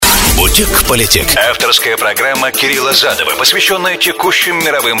Politic. Авторская программа Кирилла Задова, посвященная текущим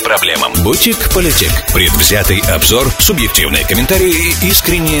мировым проблемам. Politic. Предвзятый обзор, субъективные комментарии и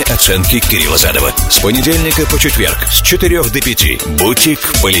искренние оценки Кирилла Задова. С понедельника по четверг с 4 до 5.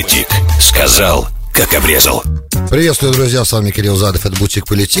 Politic. Сказал, как обрезал. Приветствую, друзья, с вами Кирилл Задов, это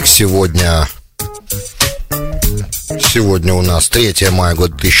Politic. Сегодня у нас 3 мая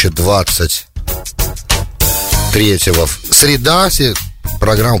года 2023, среда.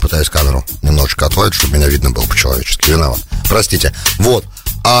 Программу пытаюсь камеру немножечко отводить, чтобы меня видно было по-человечески. Виноват. Простите. Вот.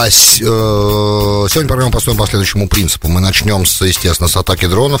 А сегодня программа построена по следующему принципу. Мы начнем, естественно, с атаки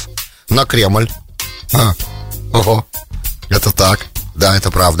дронов на Кремль. Ого. Это так. Да,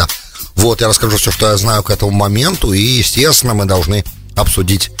 это правда. Вот, я расскажу все, что я знаю к этому моменту. И, естественно, мы должны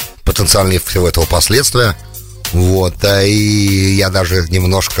обсудить потенциальные всего этого последствия. Вот. И я даже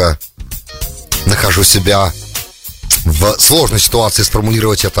немножко нахожу себя в сложной ситуации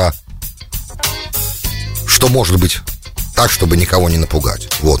сформулировать это, что может быть так, чтобы никого не напугать.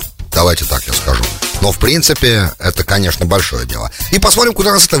 Вот, давайте так я скажу. Но, в принципе, это, конечно, большое дело. И посмотрим,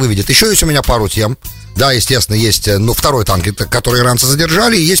 куда нас это выведет. Еще есть у меня пару тем. Да, естественно, есть, второй танк, который иранцы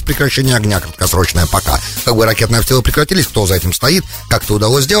задержали, и есть прекращение огня краткосрочное пока. Как бы ракетные обстрелы прекратились, кто за этим стоит, как это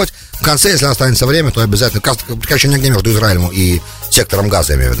удалось сделать. В конце, если останется время, то обязательно прекращение огня между Израилем и сектором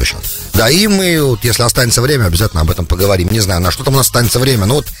Газа, я имею в виду сейчас. Да, и мы, вот, если останется время, обязательно об этом поговорим. Не знаю, на что там у нас останется время,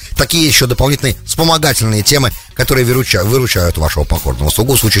 но вот такие еще дополнительные вспомогательные темы, которые выручают вашего покорного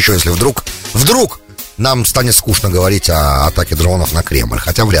слугу. В случае еще, если вдруг нам станет скучно говорить о атаке дронов на Кремль.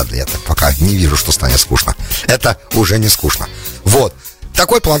 Хотя вряд ли, я так пока не вижу, что станет скучно. Это уже не скучно. Вот,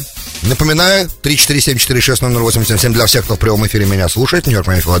 такой план. Напоминаю, 347-460-0877 для всех, кто в прямом эфире меня слушает. Нью-Йорк,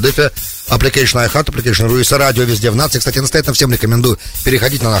 Майами, Филадельфия. Application iHeart, Application Руиса, радио везде в нации. Кстати, настоятельно всем рекомендую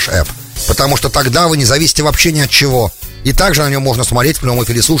переходить на наш app, потому что тогда вы не зависите вообще ни от чего. И также на нем можно смотреть, в прямом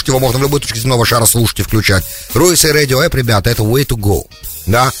эфире слушать его, можно в любой точке земного шара слушать и включать. Руиса и радио app, ребята, это way to go.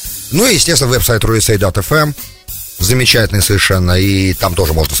 Да? Ну и, естественно, веб-сайт ruisa.fm. Замечательный совершенно. И там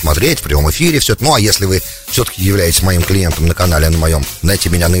тоже можно смотреть в прямом эфире все это. Ну, а если вы все-таки являетесь моим клиентом на канале, на моем, найти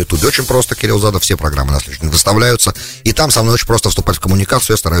меня на YouTube, очень просто, Кирилл Задов, все программы на следующий день выставляются. И там со мной очень просто вступать в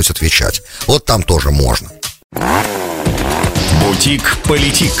коммуникацию, я стараюсь отвечать. Вот там тоже можно.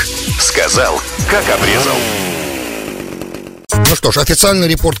 Politic. Сказал, как обрезал. Ну что ж, официальный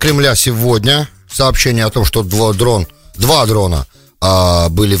репорт Кремля сегодня. Сообщение о том, что два дрона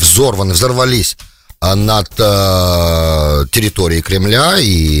были взорвались над территорией Кремля,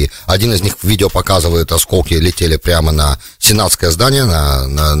 и один из них в видео показывает, осколки летели прямо на сенатское здание,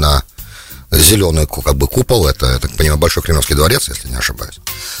 на зеленый как бы купол, это, я так понимаю, Большой Кремлевский дворец, если не ошибаюсь.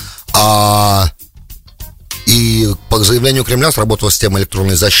 И по заявлению Кремля сработала система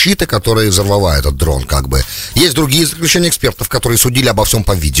электронной защиты, которая взорвала этот дрон, как бы. Есть другие заключения экспертов, которые судили обо всем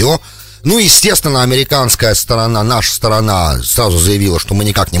по видео. Ну, естественно, американская сторона, наша сторона сразу заявила, что мы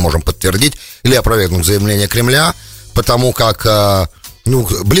никак не можем подтвердить или опровергнуть заявление Кремля, потому как,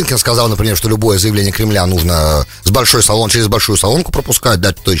 Блинкен сказал, например, что любое заявление Кремля нужно через большую салонку пропускать,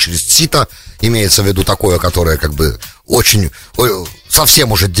 да, то есть через сито, имеется в виду такое, которое как бы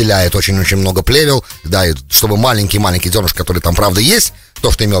совсем уже отделяет очень-очень много плевел, да, и чтобы маленький зернышко, который там правда есть, то,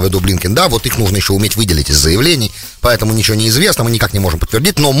 что имел в виду Блинкен, да, вот их нужно еще уметь выделить из заявлений, поэтому ничего не известно, мы никак не можем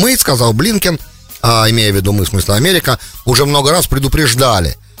подтвердить, но мы, сказал Блинкен, имея в виду мы, в смысле Америка, уже много раз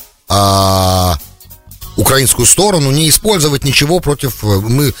предупреждали украинскую сторону не использовать ничего против...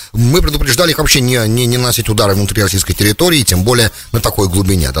 Мы предупреждали их вообще не наносить удары внутри российской территории, тем более на такой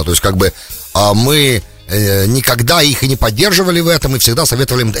глубине, да, то есть как бы мы никогда их и не поддерживали в этом, и всегда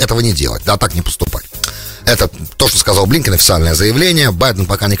советовали им этого не делать, да, так не поступать. Это то, что сказал Блинкен, официальное заявление. Байден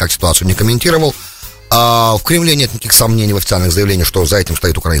пока никак ситуацию не комментировал. В Кремле нет никаких сомнений в официальных заявлениях, что за этим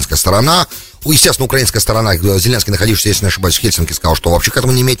стоит украинская сторона. Естественно, украинская сторона, Зеленский, находившийся, если не ошибаюсь, в Хельсинки, сказал, что вообще к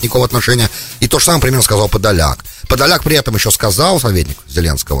этому не имеет никакого отношения. И то же самое примерно сказал Подоляк. Подоляк при этом еще сказал, советник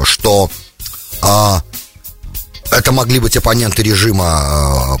Зеленского, что это могли быть оппоненты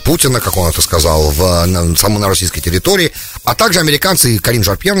режима Путина, как он это сказал, на российской территории. А также американцы, и Карин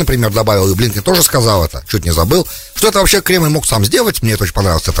Жан-Пьер, например, добавил, и Блинкен тоже сказал это, чуть не забыл, что это вообще Кремль мог сам сделать. Мне это очень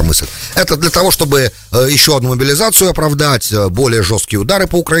понравилась эта мысль. Это для того, чтобы еще одну мобилизацию оправдать, более жесткие удары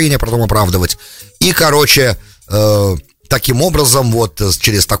по Украине потом оправдывать. И, таким образом, вот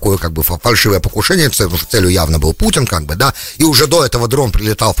через такое как бы фальшивое покушение, целью явно был Путин, как бы, да, и уже до этого дрон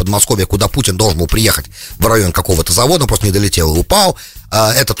прилетал в Подмосковье, куда Путин должен был приехать в район какого-то завода, просто не долетел и упал.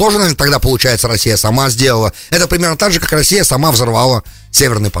 Это тоже, наверное, тогда, получается, Россия сама сделала. Это примерно так же, как Россия сама взорвала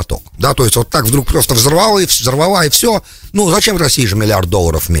Северный поток, да, то есть вот так вдруг просто взорвала и все. Ну, зачем России же $1 миллиард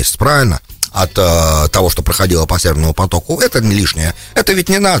в месяц, правильно? от того, что проходило по Северному потоку, это не лишнее. Это ведь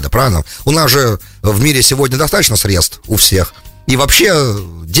не надо, правильно? У нас же в мире сегодня достаточно средств у всех. И вообще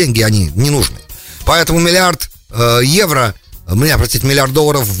деньги, они не нужны. Поэтому миллиард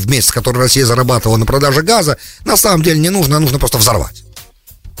долларов в месяц, который Россия зарабатывала на продаже газа, на самом деле не нужно, а нужно просто взорвать.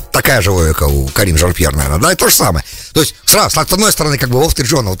 Такая же логика у Карин Жан-Пьер, наверное, да, и то же самое. То есть, сразу, с одной стороны, как бы Wall Street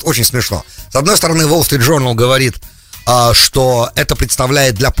Journal, вот, очень смешно. С одной стороны, Wall Street Journal говорит, что это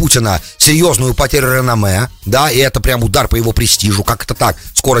представляет для Путина серьезную потерю реноме, да, и это прям удар по его престижу. Как это так?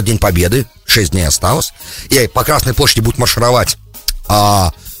 Скоро День Победы, 6 дней осталось, и по Красной площади будут маршировать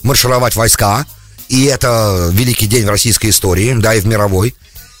войска, и это великий день в российской истории, да, и в мировой.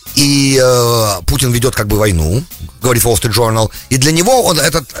 И Путин ведет как бы войну, говорит Wall Street Journal, и для него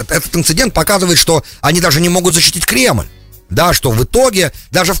этот инцидент показывает, что они даже не могут защитить Кремль, да, что в итоге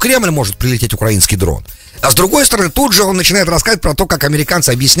даже в Кремль может прилететь украинский дрон. А с другой стороны, тут же он начинает рассказывать про то, как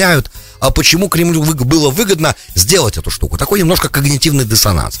американцы объясняют, почему Кремлю было выгодно сделать эту штуку. Такой немножко когнитивный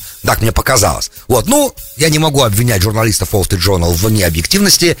диссонанс. Так мне показалось. Вот, ну, я не могу обвинять журналистов Wall Street Journal в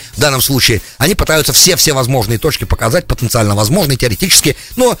необъективности в данном случае. Они пытаются все возможные точки показать, потенциально возможные, теоретически,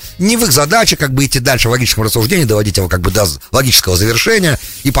 но не в их задаче как бы идти дальше в логическом рассуждении, доводить его как бы до логического завершения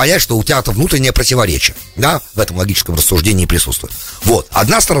и понять, что у тебя-то внутреннее противоречие, да, в этом логическом рассуждении присутствует. Вот,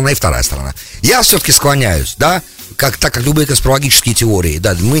 одна сторона и вторая сторона. Я все-таки склоняюсь, да, так как любые конспирологические теории,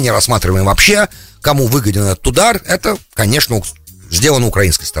 да, мы не рассматриваем вообще, кому выгоден этот удар, это, конечно, сделано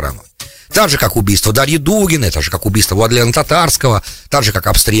украинской стороной. Так же, как убийство Дарьи Дугиной, так же, как убийство Владлена Татарского, так же, как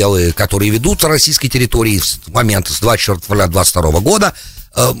обстрелы, которые ведутся российской территории в момент с 24 февраля 2022 года,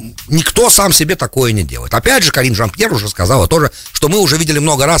 никто сам себе такое не делает. Опять же, Карин Жан-Пьер уже сказала тоже, что мы уже видели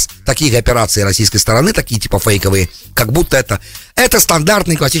много раз такие операции российской стороны, такие типа фейковые, как будто это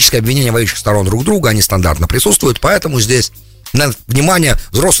стандартные классические обвинения воюющих сторон друг друга, они стандартно присутствуют, поэтому здесь на внимание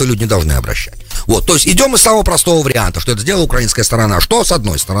взрослые люди не должны обращать. Вот, то есть идем из самого простого варианта, что это сделала украинская сторона, что с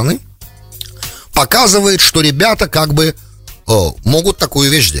одной стороны показывает, что ребята как бы могут такую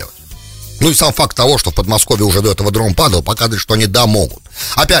вещь сделать. Ну и сам факт того, что в Подмосковье уже до этого дрон падал, показывает, что они да, могут.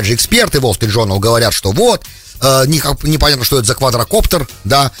 Опять же, эксперты Wall Street Journal говорят, что вот, непонятно, что это за квадрокоптер,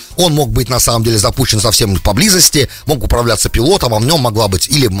 да, он мог быть на самом деле запущен совсем поблизости, мог управляться пилотом, а в нем могла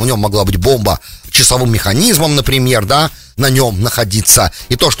быть бомба часовым механизмом, например, да, на нем находиться.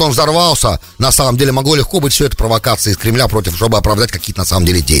 И то, что он взорвался, на самом деле могло легко быть все это провокацией из Кремля против, чтобы оправдать какие-то на самом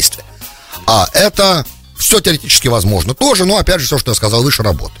деле действия. А это все теоретически возможно тоже, но опять же, все, что я сказал выше,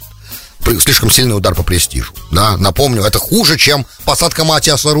 работает. Слишком сильный удар по престижу, да, напомню, это хуже, чем посадка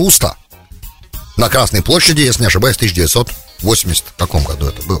Матиаса Руста на Красной площади, если не ошибаюсь, в 1980 каком году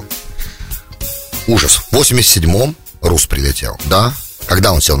это было. Ужас. В 87-м Рус прилетел, да,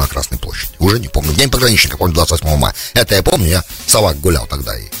 когда он сел на Красной площади, уже не помню, День пограничника, помню, 28 мая, это я помню, я в Совак гулял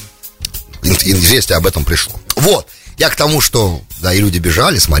тогда, и известие об этом пришло. Вот, я к тому, что, да, и люди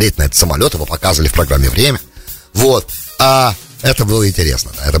бежали смотреть на этот самолет, его показывали в программе «Время», вот, это было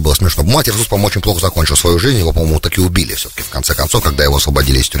интересно, да, это было смешно. Матиас Рус, по-моему, очень плохо закончил свою жизнь, его, по-моему, таки убили все-таки, в конце концов, когда его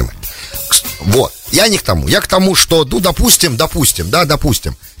освободили из тюрьмы. Вот, я не к тому, я к тому, что, ну, допустим,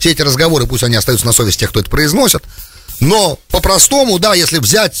 все эти разговоры, пусть они остаются на совести тех, кто это произносит, но по-простому, да, если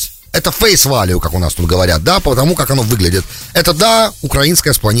взять, это face value, как у нас тут говорят, да, по тому, как оно выглядит, это, да,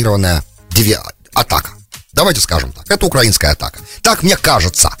 украинская спланированная атака, давайте скажем так, это украинская атака, так мне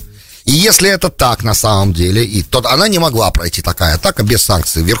кажется. И если это так на самом деле, то она не могла пройти такая атака без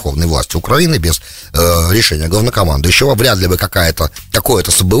санкций верховной власти Украины, без решения главнокомандующего. Вряд ли бы какое-то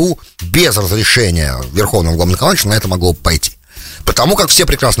СБУ без разрешения верховного главнокомандующего на это могло бы пойти. Потому как все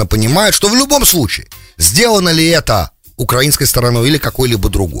прекрасно понимают, что в любом случае, сделано ли это украинской стороной или какой-либо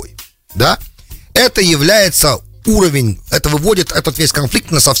другой, да, это является это выводит этот весь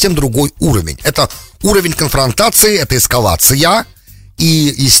конфликт на совсем другой уровень. Это уровень конфронтации, это эскалация.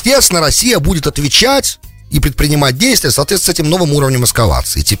 И, естественно, Россия будет отвечать и предпринимать действия в соответствии с этим новым уровнем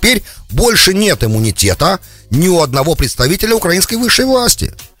эскалации. Теперь больше нет иммунитета ни у одного представителя украинской высшей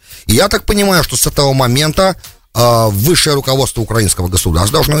власти. И я так понимаю, что с этого момента высшее руководство украинского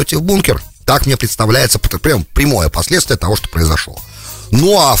государства должно идти в бункер. Так мне представляется прям прямое последствие того, что произошло.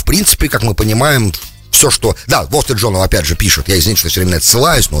 Ну, а в принципе, как мы понимаем, все, что... Да, Wall Street Journal опять же пишет, я извините, что все время на это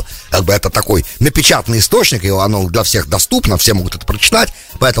ссылаюсь, но как бы это такой напечатанный источник, и оно для всех доступно, все могут это прочитать,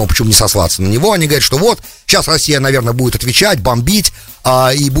 поэтому почему не сослаться на него. Они говорят, что вот, сейчас Россия, наверное, будет отвечать, бомбить,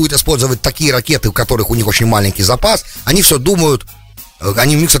 и будет использовать такие ракеты, у которых у них очень маленький запас. Они все думают,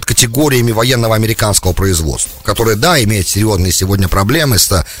 они миксят категориями военного американского производства, которые, да, имеют серьезные сегодня проблемы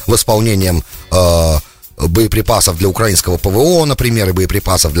с восполнением боеприпасов для украинского ПВО, например, и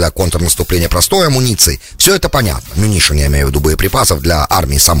боеприпасов для контрнаступления простой амуниции. Все это понятно. Munition, я имею в виду боеприпасов для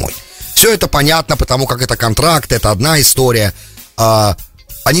армии самой. Все это понятно, потому как это контракт, это одна история.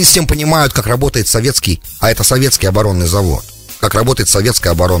 Они всем понимают, как работает советский, а это советский оборонный завод, как работает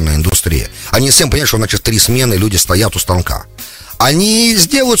советская оборонная индустрия. Они всем понимают, что, значит, 3 смены, люди стоят у станка. Они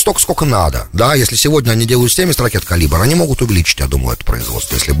сделают столько, сколько надо, да, если сегодня они делают 70 ракет «Калибр», они могут увеличить, я думаю, это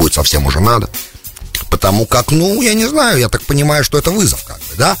производство, если будет совсем уже надо. Потому как, я не знаю, я так понимаю, что это вызов, как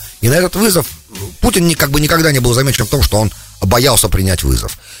бы, да, и на этот вызов Путин никогда не был замечен в том, что он боялся принять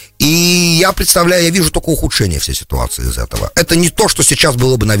вызов. И я вижу только ухудшение всей ситуации из этого. Это не то, что сейчас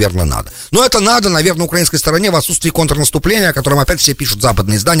было бы, наверное, надо. Но это надо, наверное, украинской стороне в отсутствии контрнаступления, о котором опять все пишут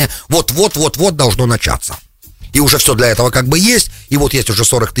западные издания, вот-вот должно начаться. И уже все для этого как бы есть. И вот есть уже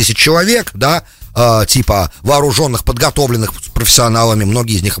 40 тысяч человек, да, типа вооруженных, подготовленных профессионалами.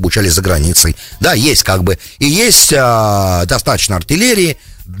 Многие из них обучались за границей. Да, есть как бы. И есть достаточно артиллерии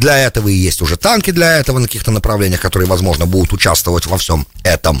для этого. И есть уже танки для этого на каких-то направлениях, которые, возможно, будут участвовать во всем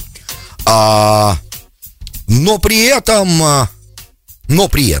этом. Но при этом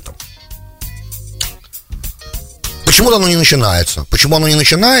почему-то оно не начинается. Почему оно не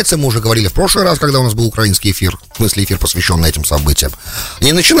начинается, мы уже говорили в прошлый раз, когда у нас был украинский эфир, в смысле эфир, посвященный этим событиям.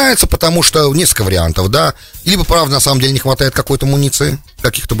 Не начинается, потому что несколько вариантов, да. Либо, правда, на самом деле не хватает какой-то муниции,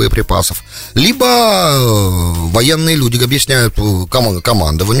 каких-то боеприпасов. Либо военные люди объясняют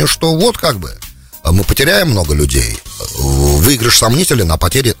командованию, что вот как бы мы потеряем много людей. Выигрыш сомнителен, а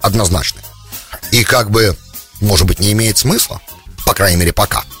потери однозначны. И как бы, может быть, не имеет смысла. По крайней мере,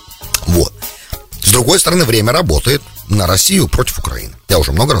 пока. Вот. С другой стороны, время работает на Россию против Украины. Я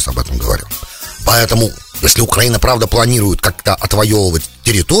уже много раз об этом говорил. Поэтому, если Украина, правда, планирует как-то отвоевывать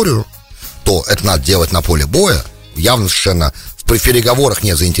территорию, то это надо делать на поле боя. Явно совершенно в переговорах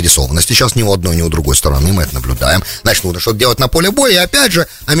нет заинтересованности. Сейчас ни у одной, ни у другой стороны мы это наблюдаем. Значит, нужно что-то делать на поле боя. И опять же,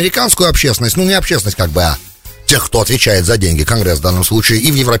 американскую общественность, не общественность как бы, а тех, кто отвечает за деньги, Конгресс в данном случае,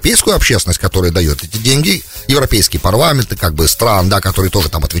 и в европейскую общественность, которая дает эти деньги, европейские парламенты, как бы стран, да, которые тоже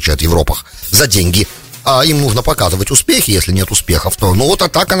там отвечают в Европах за деньги, а им нужно показывать успехи. Если нет успехов, то, вот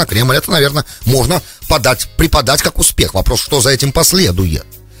атака на Кремль, это, наверное, можно преподать как успех. Вопрос, что за этим последует.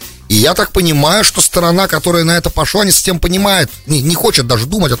 И я так понимаю, что сторона, которая на это пошла, не совсем понимает, не хочет даже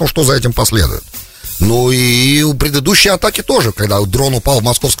думать о том, что за этим последует. И у предыдущей атаки тоже, когда дрон упал в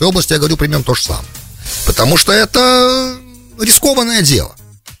Московской области, я говорю примерно то же самое. Потому что это рискованное дело.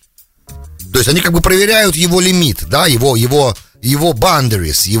 То есть они как бы проверяют его лимит, да, его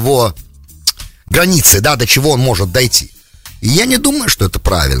boundaries, его границы, да, до чего он может дойти. И я не думаю, что это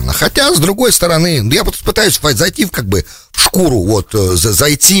правильно. Хотя, с другой стороны, я пытаюсь зайти в шкуру,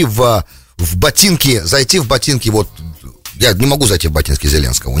 зайти в ботинки, вот. Я не могу зайти в ботинки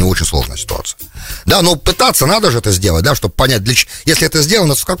Зеленского, у него очень сложная ситуация. Да, но пытаться надо же это сделать, да, чтобы понять, если это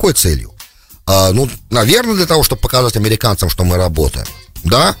сделано, то с какой целью? Наверное, для того, чтобы показать американцам, что мы работаем,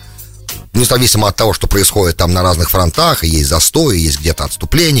 да, независимо от того, что происходит там на разных фронтах, и есть застои, есть где-то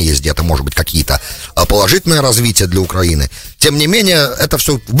отступления, есть где-то, может быть, какие-то положительные развития для Украины. Тем не менее, это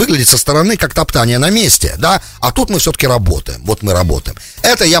все выглядит со стороны как топтание на месте, да, а тут мы все-таки работаем, вот мы работаем.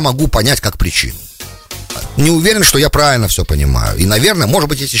 Это я могу понять как причину. Не уверен, что я правильно все понимаю. И, наверное, может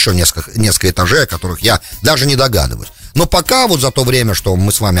быть, есть еще несколько этажей, о которых я даже не догадываюсь. Но пока вот за то время, что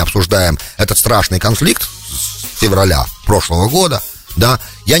мы с вами обсуждаем этот страшный конфликт с февраля прошлого года, да,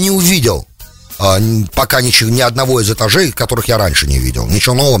 я не увидел пока ни одного из этажей, которых я раньше не видел.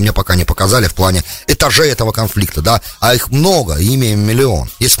 Ничего нового мне пока не показали в плане этажей этого конфликта, да, а их много, имеем миллион.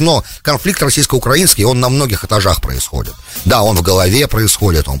 Есть много. Конфликт российско-украинский, он на многих этажах происходит. Да, он в голове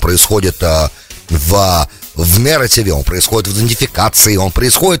происходит, он происходит в нарративе, он происходит в идентификации, он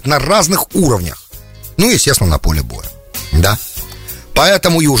происходит на разных уровнях. Естественно, на поле боя, да.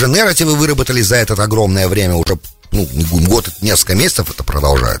 Поэтому и уже нарративы выработались за это огромное время, уже год, несколько месяцев это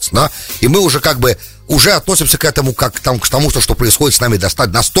продолжается, да. И мы уже уже относимся к этому как к тому, что происходит с нами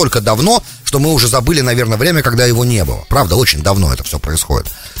настолько давно, что мы уже забыли, наверное, время, когда его не было. Правда, очень давно это все происходит.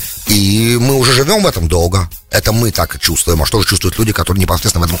 И мы уже живем в этом долго. Это мы так чувствуем. А что же чувствуют люди, которые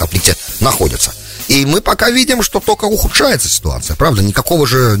непосредственно в этом конфликте находятся? И мы пока видим, что только ухудшается ситуация. Правда, никакого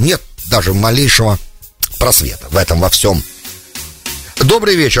же нет даже малейшего просвета в этом во всем.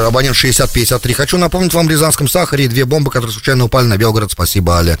 Добрый вечер, абонент 6053. Хочу напомнить вам в Рязанском Сахаре 2 бомбы, которые случайно упали на Белгород.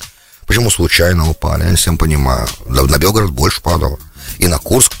 Спасибо, Олег. Почему случайно упали? Я не всем понимаю. На Белгород больше падало. И на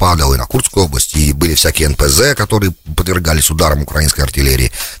Курск падал, и на Курскую область. И были всякие НПЗ, которые подвергались ударам украинской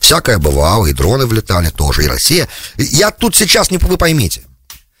артиллерии. Всякое бывало, и дроны влетали тоже, и Россия. Я тут сейчас, вы поймите.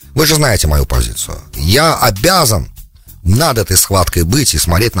 Вы же знаете мою позицию. Я обязан над этой схваткой быть и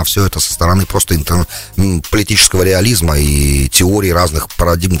смотреть на все это со стороны просто политического реализма и теории разных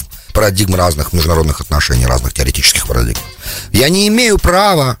парадигм разных международных отношений, разных теоретических парадигм. Я не имею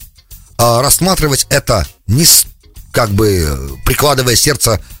права рассматривать это не как бы прикладывая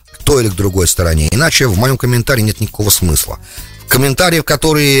сердце к той или к другой стороне. Иначе в моем комментарии нет никакого смысла. Комментарии,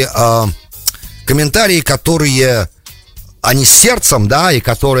 которые они с сердцем, да, и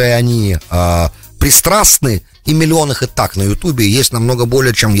которые они пристрастны, и миллион их и так на Ютубе, есть намного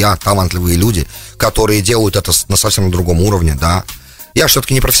более, чем я, талантливые люди, которые делают это на совсем другом уровне, да. Я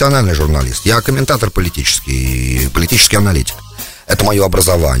все-таки не профессиональный журналист, я комментатор политический аналитик. Это мое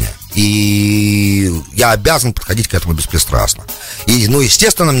образование. И я обязан подходить к этому беспристрастно. И,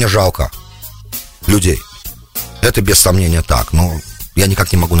 естественно, мне жалко людей. Это без сомнения так, но я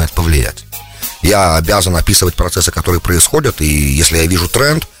никак не могу на это повлиять. Я обязан описывать процессы, которые происходят, и если я вижу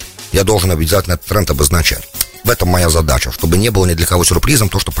тренд, я должен обязательно этот тренд обозначать. В этом моя задача, чтобы не было ни для кого сюрпризом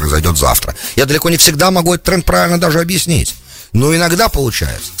то, что произойдет завтра. Я далеко не всегда могу этот тренд правильно даже объяснить. Но иногда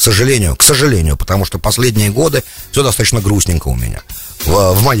получается, к сожалению, потому что последние годы все достаточно грустненько у меня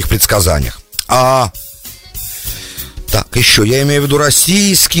в моих предсказаниях. Так, еще я имею в виду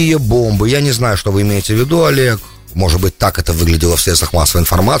российские бомбы. Я не знаю, что вы имеете в виду, Олег. Может быть, так это выглядело в средствах массовой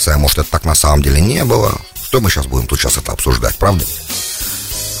информации, а может, это так на самом деле не было. Что мы сейчас будем тут это обсуждать, правда?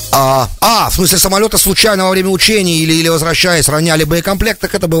 В смысле, самолеты случайно во время учений или возвращаясь роняли боекомплект,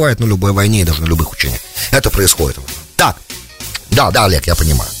 так это бывает на любой войне и даже на любых учениях. Это происходит. Так, да, Олег, я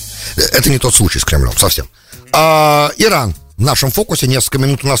понимаю. Это не тот случай с Кремлем, совсем. Иран в нашем фокусе, несколько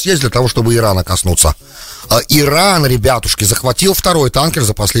минут у нас есть для того, чтобы Ирана коснуться. Иран, ребятушки, захватил второй танкер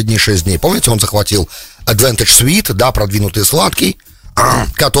за последние 6 дней. Помните, он захватил Advantage Suite, да, продвинутый сладкий,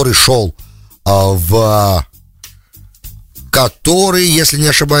 который шел который, если не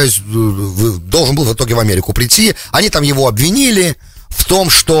ошибаюсь, должен был в итоге в Америку прийти. Они там его обвинили в том,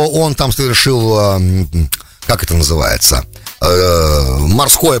 что он там совершил, как это называется,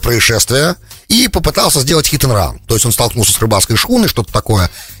 морское происшествие и попытался сделать hit-and-run. То есть он столкнулся с рыбацкой шхуной, что-то такое,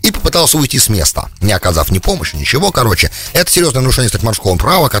 и попытался уйти с места, не оказав ни помощи, ничего, короче. Это серьезное нарушение, кстати, морского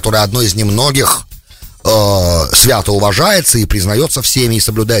права, которое одно из немногих свято уважается и признается всеми, и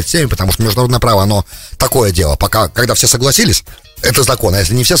соблюдает всеми, потому что международное право, оно такое дело. Когда все согласились, это закон, а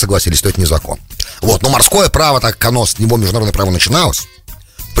если не все согласились, то это не закон. Вот, но морское право, так как оно, с него международное право начиналось,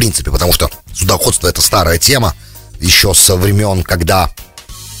 в принципе, потому что судоходство — это старая тема, еще со времен, когда,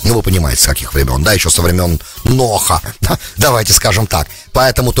 вы понимаете, с каких времен, да, еще со времен Ноха, давайте скажем так.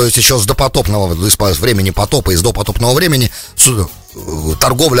 Поэтому, то есть еще с допотопного, с времени потопа и с допотопного времени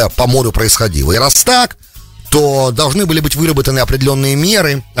торговля по морю происходила. И раз так, то должны были быть выработаны определенные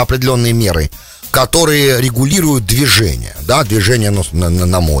меры, которые регулируют движение, да, движение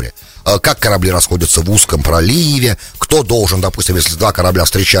на море. Как корабли расходятся в узком проливе, кто должен, допустим, если два корабля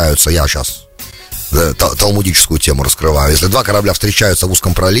встречаются, я сейчас талмудическую тему раскрываю, если два корабля встречаются в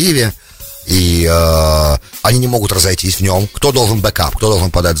узком проливе, и они не могут разойтись в нем, кто должен бэкап, кто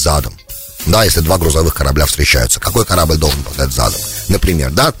должен подать задом? Да, если два грузовых корабля встречаются, какой корабль должен подать задом?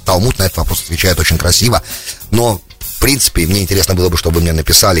 Например, да, Талмуд на этот вопрос отвечает очень красиво, но, в принципе, мне интересно было бы, чтобы вы мне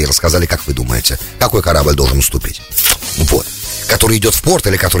написали и рассказали, как вы думаете, какой корабль должен уступить. Вот. Который идет в порт,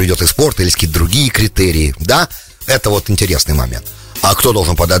 или который идет из порта, или какие-то другие критерии, да? Это вот интересный момент. А кто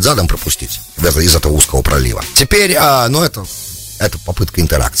должен подать задом, пропустить из этого узкого пролива? Теперь, это попытка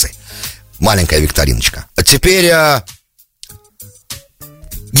интеракции. Маленькая викториночка. Теперь,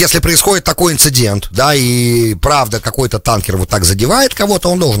 если происходит такой инцидент, да, и правда какой-то танкер вот так задевает кого-то,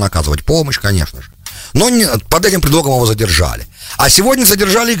 он должен оказывать помощь, конечно же. Но под этим предлогом его задержали. А сегодня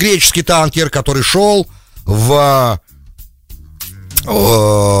задержали греческий танкер, который шел его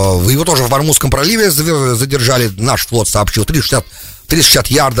тоже в Ормузском проливе задержали. Наш флот сообщил 360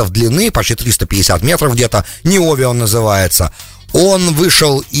 ярдов длины, почти 350 метров где-то. Неови он называется. Он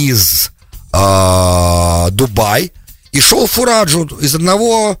вышел из Дубай и шел в Фураджу из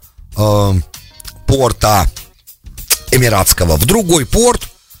одного порта эмиратского в другой порт,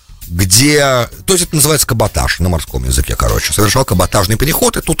 где, то есть это называется каботаж на морском языке, короче. Совершал каботажный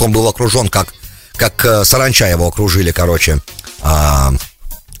переход, и тут он был окружен, как саранча его окружили,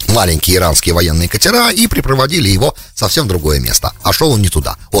 маленькие иранские военные катера и припроводили его совсем в другое место. А шел он не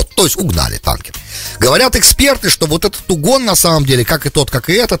туда. Вот, то есть угнали танкер. Говорят эксперты, что вот этот угон, на самом деле, как и тот, как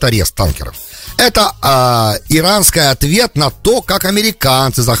и этот арест танкеров, это иранский ответ на то, как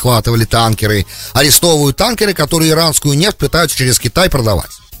американцы захватывали танкеры, арестовывают танкеры, которые иранскую нефть пытаются через Китай продавать.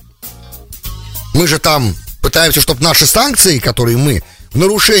 Мы же там пытаемся, чтобы наши санкции, которые мы в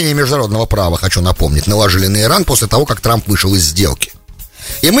нарушении международного права, хочу напомнить, наложили на Иран после того, как Трамп вышел из сделки.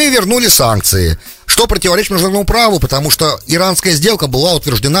 И мы вернули санкции, что противоречит международному праву, потому что иранская сделка была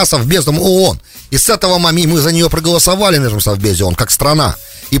утверждена Совбезом ООН. И с этого момента мы за нее проголосовали на этом Совбезе ООН, как страна.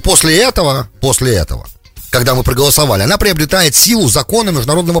 И после этого, когда мы проголосовали, она приобретает силу закона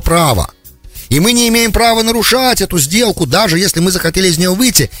международного права. И мы не имеем права нарушать эту сделку, даже если мы захотели из нее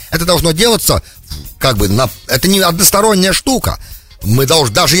выйти. Это должно делаться, это не односторонняя штука.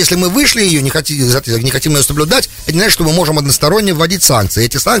 Даже если мы вышли ее, не хотим ее соблюдать, это не значит, что мы можем односторонне вводить санкции.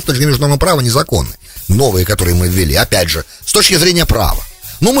 Эти санкции, точнее, международного права незаконны. Новые, которые мы ввели, опять же, с точки зрения права.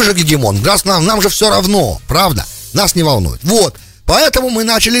 Ну, мы же гегемон, нам же все равно, правда? Нас не волнует. Вот, поэтому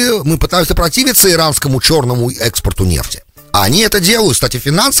мы пытаемся противиться иранскому черному экспорту нефти. А они это делают, кстати,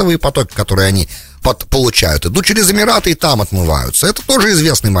 финансовые потоки, которые они получают, идут через Эмираты и там отмываются. Это тоже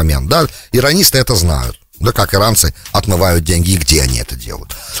известный момент, да, иранисты это знают. Да как иранцы отмывают деньги и где они это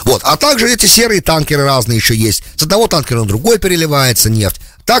делают. Вот, а также эти серые танкеры разные еще есть. С одного танкера на другой переливается нефть.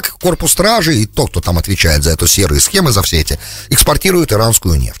 Так корпус стражи и тот, кто там отвечает за эту серые схемы, за все эти, экспортируют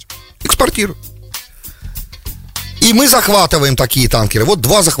иранскую нефть. Экспортируют. И мы захватываем такие танкеры. Вот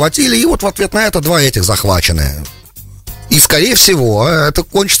 2 захватили, и вот в ответ на это 2 этих захвачены. И, скорее всего, это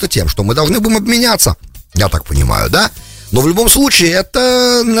кончится тем, что мы должны будем обменяться. Я так понимаю, да? Но в любом случае,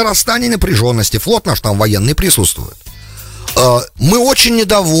 это нарастание напряженности. Флот наш там военный присутствует. Мы очень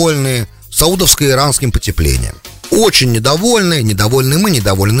недовольны саудовско-иранским потеплением. Очень недовольны мы,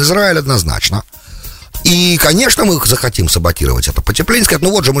 недовольны Израиль однозначно. И, конечно, мы захотим саботировать это потепление. Сказать,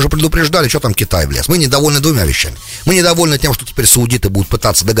 ну вот же, мы же предупреждали, что там Китай влез. Мы недовольны 2 вещами. Мы недовольны тем, что теперь саудиты будут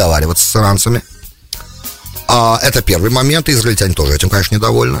пытаться договариваться с иранцами. Это первый момент, и израильтяне тоже этим, конечно,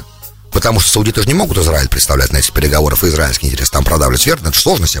 недовольны. Потому что саудиты же не могут Израиль представлять на этих переговорах, и израильский интерес там продавливать вверх, это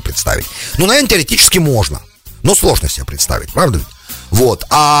сложно себе представить. Ну, наверное, теоретически можно, но сложно себе представить, правда ведь? Вот,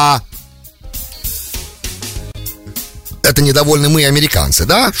 это недовольны мы, американцы,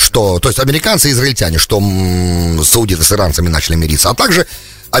 да, то есть американцы и израильтяне, что саудиты с иранцами начали мириться, а также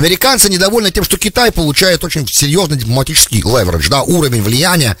американцы недовольны тем, что Китай получает очень серьезный дипломатический леверидж, да, уровень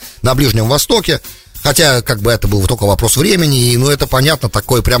влияния на Ближнем Востоке. Хотя, это был только вопрос времени, и, это понятно,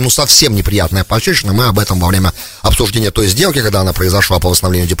 такое прям, совсем неприятное пощечина. Мы об этом во время обсуждения той сделки, когда она произошла по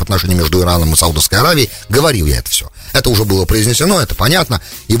восстановлению дипотношений между Ираном и Саудовской Аравией, говорил я это все. Это уже было произнесено, это понятно.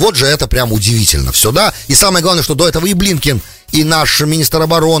 И вот же это прям удивительно все, да. И самое главное, что до этого и Блинкен, и наш министр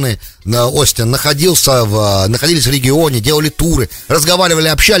обороны Остин находились в регионе, делали туры, разговаривали,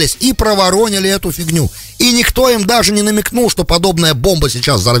 общались и проворонили эту фигню. И никто им даже не намекнул, что подобная бомба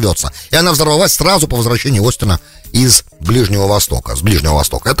сейчас взорвется. И она взорвалась сразу по возвращению Остина из Ближнего Востока. С Ближнего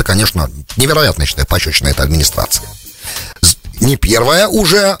Востока. Это, конечно, невероятно, считаю, пощечина этой администрации. Не первая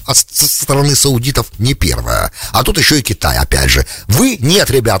уже со стороны саудитов, не первая. А тут еще и Китай, опять же. Нет,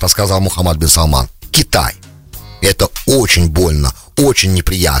 ребята, сказал Мухаммад бин Салман. Китай. Это очень больно, очень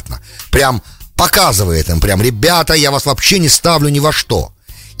неприятно. Прям показывает им, ребята, я вас вообще не ставлю ни во что.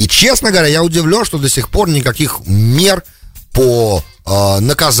 И, честно говоря, я удивлен, что до сих пор никаких мер по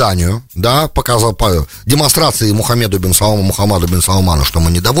наказанию, да, по демонстрации Мухаммаду бин Салману, что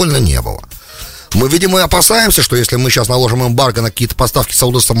мы недовольны, не было. Мы, видимо, опасаемся, что если мы сейчас наложим эмбарго на какие-то поставки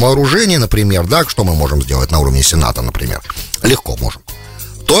саудовского вооружения, например, да, что мы можем сделать на уровне Сената, например, легко можем,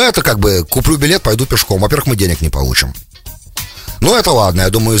 то это куплю билет, пойду пешком. Во-первых, мы денег не получим. Ну, это ладно, я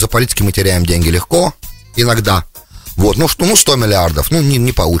думаю, из-за политики мы теряем деньги легко, иногда. Вот, 100 миллиардов,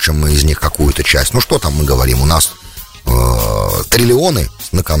 не получим мы из них какую-то часть. Что там мы говорим, у нас триллионы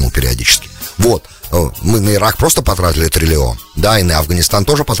на кону периодически. Вот, мы на Ирак просто потратили триллион, да, и на Афганистан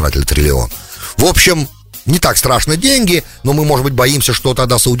тоже потратили триллион. В общем, не так страшно деньги, но мы, может быть, боимся, что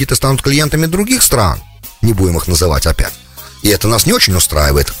тогда саудиты станут клиентами других стран. Не будем их называть опять. И это нас не очень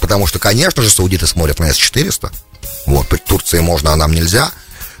устраивает, потому что, конечно же, саудиты смотрят на С-400. Вот, при Турции можно, а нам нельзя.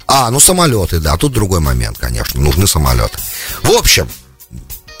 Самолеты, да, тут другой момент, конечно, нужны самолеты. В общем,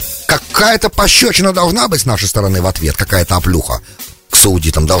 какая-то пощечина должна быть с нашей стороны в ответ, какая-то оплюха к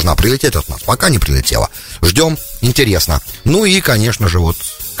саудитам должна прилететь от нас. Пока не прилетела. Ждем, интересно. И, конечно же,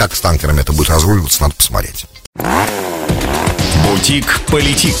 как с танкерами это будет разруливаться, надо посмотреть.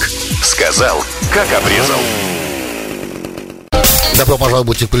 Бутик-политик. Сказал, как обрезал. Добро пожаловать в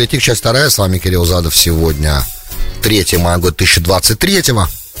Бутик-политик, часть 2. С вами Кирилл Задов. Сегодня 3 мая года 2023-го.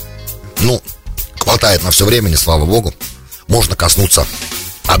 Хватает на все времени, слава богу. Можно коснуться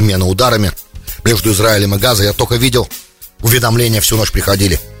обмена ударами между Израилем и Газой. Я только видел, уведомления всю ночь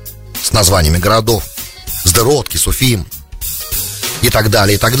приходили с названиями городов. Сдерот, Кисуфим и так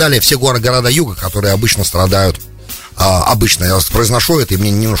далее, и так далее. Все города юга, которые обычно страдают. Обычно я произношу это, и мне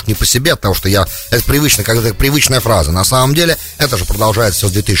немножко не по себе, потому что это привычная фраза. На самом деле, это же продолжается все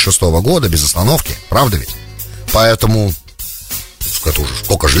с 2006 года, без остановки, правда ведь? Поэтому, это уже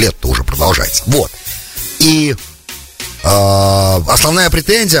сколько же лет-то уже продолжается. Вот. И основная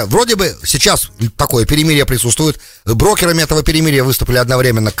претензия, вроде бы сейчас такое перемирие присутствует. Брокерами этого перемирия выступили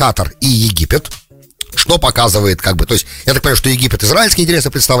одновременно Катар и Египет. Что показывает, как бы, то есть, я так понимаю, что Египет израильские интересы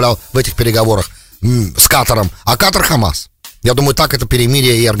представлял в этих переговорах с Катаром, а Катар Хамас. Я думаю, так это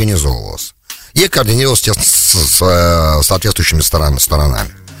перемирие и организовывалось. И координировалось, естественно, с соответствующими сторонами.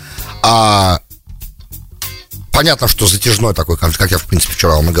 Понятно, что затяжной такой конфликт, как я, в принципе,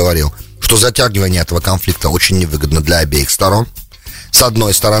 вчера вам и говорил, что затягивание этого конфликта очень невыгодно для обеих сторон. С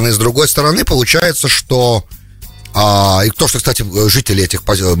одной стороны. С другой стороны, получается, что... И то, что, кстати, жители этих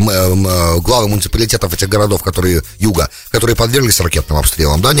главы муниципалитетов этих городов, которые юга, которые подверглись ракетным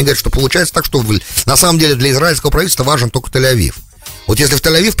обстрелам, да, они говорят, что получается так, что на самом деле для израильского правительства важен только Тель-Авив. Вот если в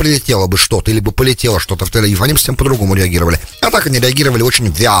Тель-Авив прилетело бы что-то, или бы полетело что-то в Тель-Авив, они бы совсем по-другому реагировали. А так они реагировали очень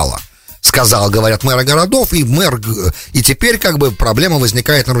вяло. Говорят мэры городов, и теперь как бы проблема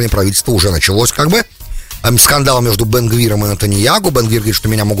возникает на уровне правительства, уже началось как бы. Скандал между Бен-Гвиром и Нетаньяху. Бен-Гвир говорит, что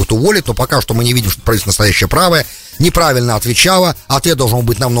меня могут уволить, но пока что мы не видим, что правительство настоящее правое. Неправильно отвечало. Ответ должен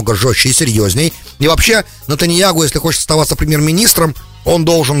быть намного жестче и серьезней. И вообще, Нетаньяху, если хочет оставаться премьер-министром, он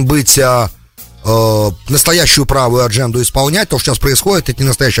должен быть настоящую правую адженду исполнять. То, что сейчас происходит, это не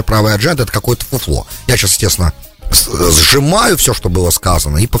настоящая правая адженда, это какое-то фуфло. Я сейчас, естественно, сжимаю все, что было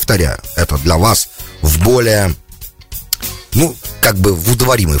сказано, и повторяю. Это для вас в более, как бы в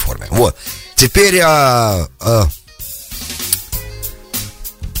удобоваримой форме. Вот. Теперь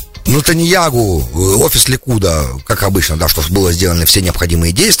Нетаньяху, офис Ликуда, как обычно, да, что было сделано, все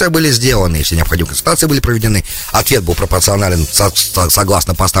необходимые действия были сделаны, все необходимые консультации были проведены, ответ был пропорционален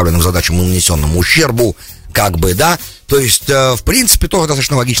согласно поставленным задачам и нанесенному ущербу, как бы, да, то есть, в принципе, тоже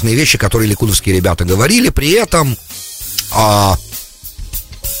достаточно логичные вещи, которые ликудовские ребята говорили, при этом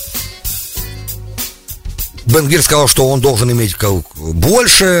Бен-Гвир сказал, что он должен иметь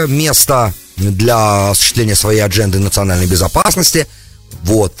больше места для осуществления своей адженды национальной безопасности.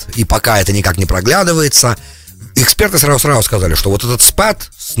 Вот. И пока это никак не проглядывается. Эксперты сразу сказали, что вот этот спад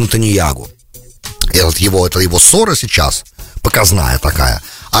с Нетаньяху, это его ссора сейчас, показная такая,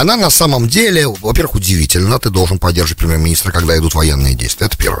 она на самом деле, во-первых, удивительна. Ты должен поддерживать премьер-министра, когда идут военные действия.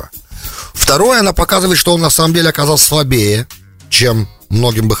 Это первое. Второе, она показывает, что он на самом деле оказался слабее, чем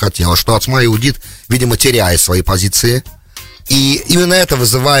многим бы хотелось. Что Ацма Иудит, видимо, теряет свои позиции. И именно это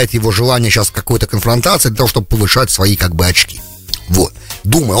вызывает его желание сейчас какой-то конфронтации для того, чтобы повышать свои как бы очки. Вот.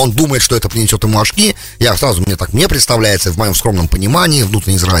 Он думает, что это принесет ему очки. Мне представляется, в моем скромном понимании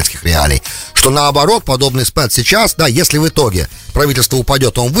внутриизраильских реалий, что наоборот, подобный спад сейчас, да, если в итоге правительство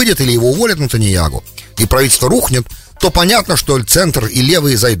упадет, он выйдет или его уволят Нетаньяху, и правительство рухнет, то понятно, что центр и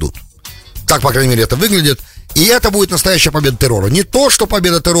левые зайдут. Так, по крайней мере, это выглядит. И это будет настоящая победа террора. Не то, что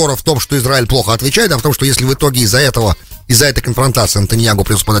победа террора в том, что Израиль плохо отвечает, а в том, что если в итоге из-за этой конфронтации Нетаньяху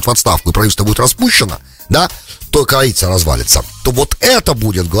придется подать в отставку и правительство будет распущено, да, то коалиция развалится. То вот это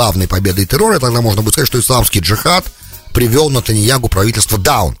будет главной победой террора, и тогда можно будет сказать, что исламский джихад привел Нетаньяху правительство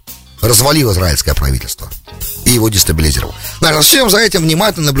даун, развалил израильское правительство и его дестабилизировал. Значит, всем за этим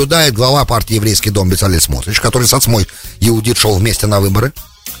внимательно наблюдает глава партии «Еврейский дом» Бецалель Смотрич, который с Ацмой Иудит шел вместе на выборы.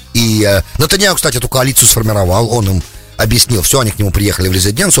 И Нетаньяху, кстати, эту коалицию сформировал, он им объяснил, все, они к нему приехали в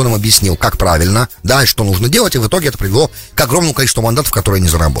резиденцию, он им объяснил, как правильно, да, что нужно делать, и в итоге это привело к огромному количеству мандатов, которые они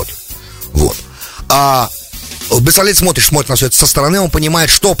заработали. Вот. А Бецалель смотрит на все это со стороны, он понимает,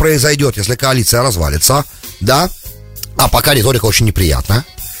 что произойдет, если коалиция развалится, да, а пока риторика очень неприятная.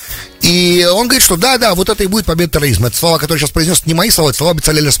 И он говорит, что да, вот это и будет победа терроризма. Это слова, которые сейчас произнес, не мои слова, это слова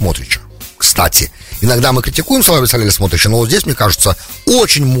Бецалеля Смотрича. Кстати, иногда мы критикуем слова Бецалеля Смотрича, но вот здесь, мне кажется,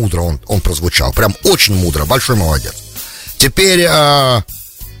 очень мудро он прозвучал. Прям очень мудро, большой молодец. Теперь за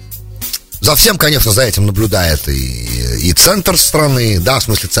всем, конечно, за этим наблюдает и центр страны, да, в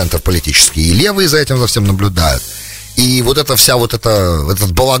смысле центр политический, и левые за этим за всем наблюдают. И вот эта вся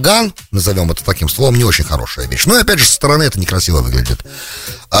этот балаган, назовем это таким словом, не очень хорошая вещь. Но, опять же, со стороны это некрасиво выглядит.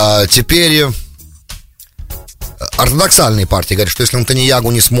 Теперь ортодоксальные партии говорят, что если Нетаньяху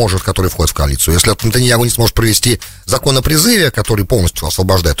не сможет, который входит в коалицию, если Нетаньяху не сможет провести закон о призыве, который полностью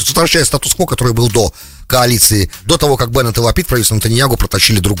освобождает, то возвращается статус-кво, который был до коалиции, до того, как Беннет и Лапид правительство Нетаньяху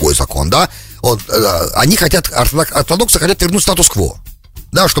протащили другой закон, да? Вот, они хотят, ортодоксы хотят вернуть статус-кво.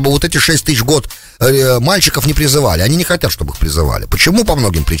 Да, чтобы вот эти 6 тысяч год мальчиков не призывали. Они не хотят, чтобы их призывали. Почему? По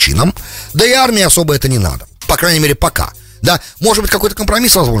многим причинам. Да и армии особо это не надо. По крайней мере, пока. Да, может быть, какой-то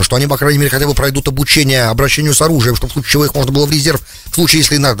компромисс возможно, что они, по крайней мере, хотя бы пройдут обучение обращению с оружием, чтобы в случае чего их можно было в резерв, в случае,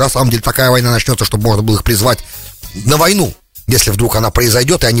 если на самом деле такая война начнется, чтобы можно было их призвать на войну, если вдруг она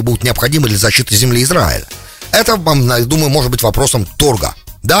произойдет, и они будут необходимы для защиты земли Израиля. Это, думаю, может быть вопросом торга,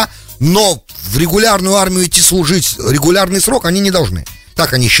 да, но в регулярную армию идти служить регулярный срок они не должны.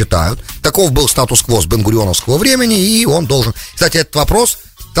 Так они считают. Таков был статус-кво с бен-гурионовского времени, и он должен... Кстати, этот вопрос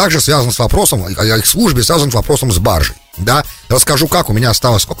также связан с вопросом, о их службе связан с вопросом с баржей, да. Расскажу как, у меня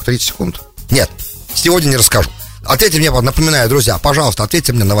осталось сколько, 30 секунд? Нет, сегодня не расскажу. Ответьте мне, напоминаю, друзья, пожалуйста,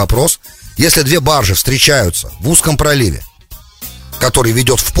 ответьте мне на вопрос. Если две баржи встречаются в узком проливе, который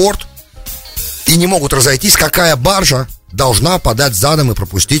ведет в порт, и не могут разойтись, какая баржа должна подать задом и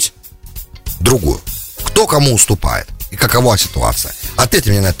пропустить другую? Кто кому уступает? И какова ситуация?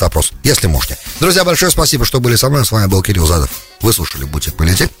 Ответьте мне на этот вопрос, если можете. Друзья, большое спасибо, что были со мной. С вами был Кирилл Задов. Вы слушали «Бутик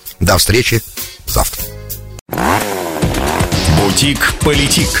Политик». До встречи завтра. «Бутик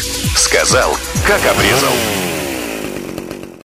Политик». Сказал, как обрезал.